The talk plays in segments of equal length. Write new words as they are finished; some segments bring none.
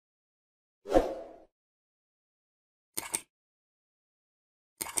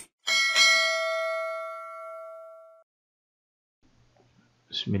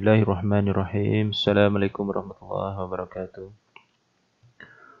Bismillahirrahmanirrahim. Assalamualaikum warahmatullahi wabarakatuh.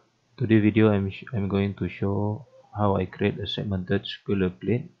 Today video I'm going to show how I create a segmented square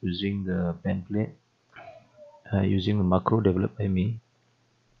plate using the pen plate using the macro developed by me,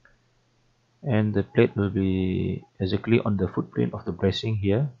 and the plate will be exactly on the footprint of the bracing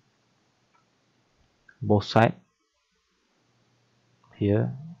here, both sides here,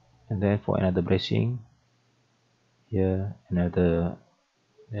 and then for another bracing here, another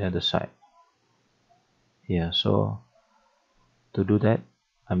side here. So to do that,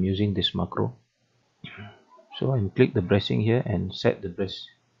 I'm using this macro. So I'm click the bracing here and set the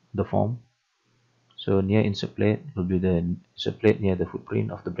form. So near insert plate will be the insert plate near the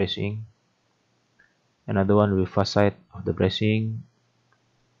footprint of the bracing. Another one will be far side of the bracing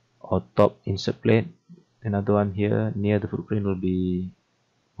or top insert plate. Another one here near the footprint will be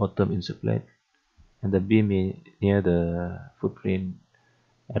bottom insert plate, and the beam near the footprint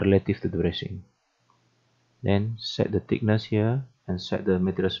relative to the bracing. Then set the thickness here and set the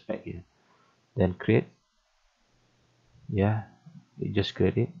material spec here. Then create. Yeah, you just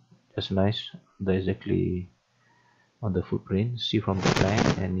create it. Just nice. They're exactly on the footprint. See from the plan,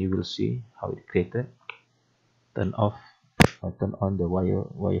 and you will see how it created. Turn off or turn on the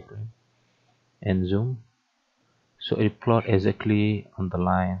wireframe and zoom. So it plot exactly on the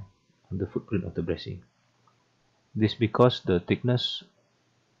line on the footprint of the bracing. This because the thickness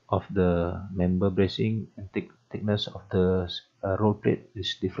of the member bracing and thickness of the roll plate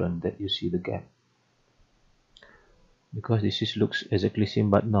is different. That you see the gap. Because this is looks exactly same,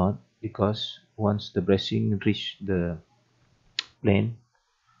 but not, because once the bracing reach the plane,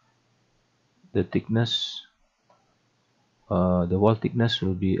 the thickness the wall thickness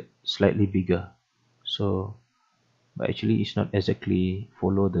will be slightly bigger. So but actually it's not exactly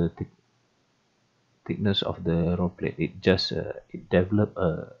follow the thickness of the roll plate. It just it develop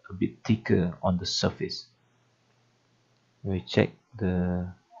a bit thicker on the surface. We check the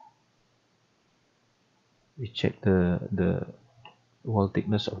wall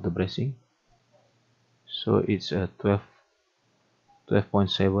thickness of the bracing. So it's a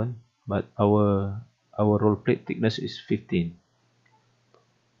 12.7, but our roll plate thickness is 15.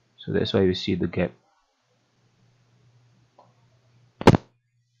 So that's why we see the gap.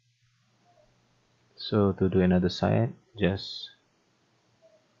 So to do another side, just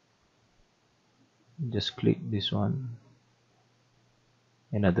click this one,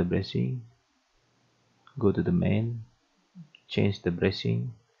 another bracing, go to the main, change the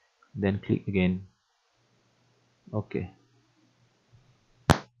bracing, then click again. Okay.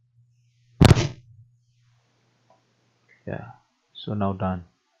 Yeah, so now done.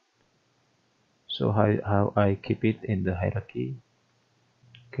 So how I keep it in the hierarchy.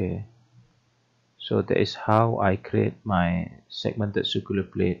 Okay, so that is how I create my segmented circular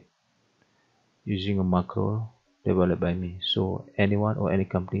plate using a macro developed by me. So anyone or any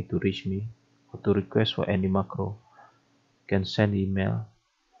company to reach me or to request for any macro can send email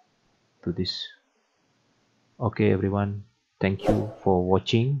to this. Okay everyone, thank you for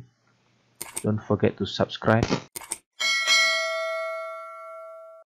watching. Don't forget to subscribe